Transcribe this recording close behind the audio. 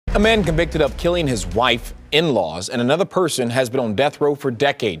A man convicted of killing his wife, in-laws, and another person has been on death row for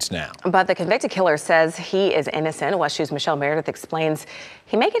decades now. But the convicted killer says he is innocent. West 2's Michelle Meredith explains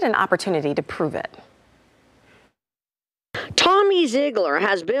he may get an opportunity to prove it. Tommy Ziegler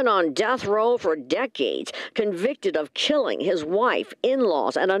has been on death row for decades, convicted of killing his wife,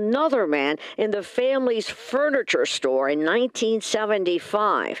 in-laws, and another man in the family's furniture store in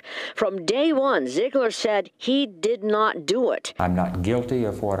 1975. From day one, Ziegler said he did not do it. I'm not guilty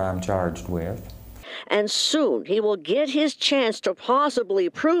of what I'm charged with. And soon he will get his chance to possibly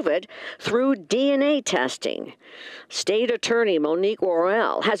prove it through DNA testing. State Attorney Monique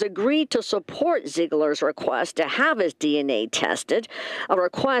Worrell has agreed to support Ziegler's request to have his DNA tested, a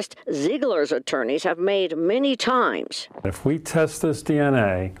request Ziegler's attorneys have made many times. If we test this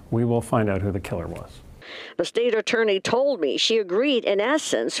DNA, we will find out who the killer was. The state attorney told me she agreed in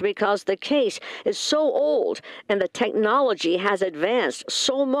essence because the case is so old and the technology has advanced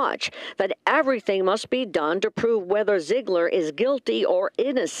so much that everything must be done to prove whether Ziegler is guilty or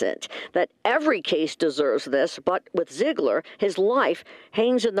innocent, that every case deserves this, but with Ziegler, his life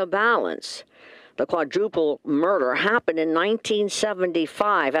hangs in the balance. The quadruple murder happened in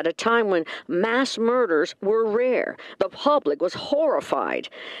 1975 at a time when mass murders were rare. The public was horrified.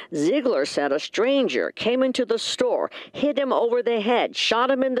 Ziegler said a stranger came into the store, hit him over the head, shot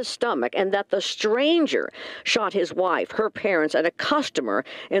him in the stomach, and that the stranger shot his wife, her parents, and a customer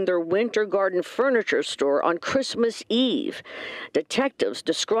in their Winter Garden furniture store on Christmas Eve. Detectives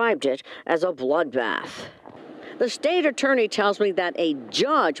described it as a bloodbath. The state attorney tells me that a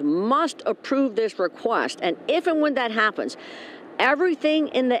judge must approve this request, and if and when that happens, everything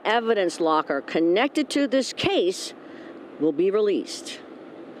in the evidence locker connected to this case will be released.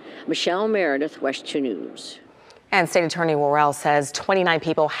 Michelle Meredith, West 2 News. And State Attorney Worrell says 29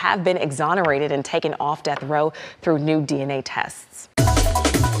 people have been exonerated and taken off death row through new DNA tests.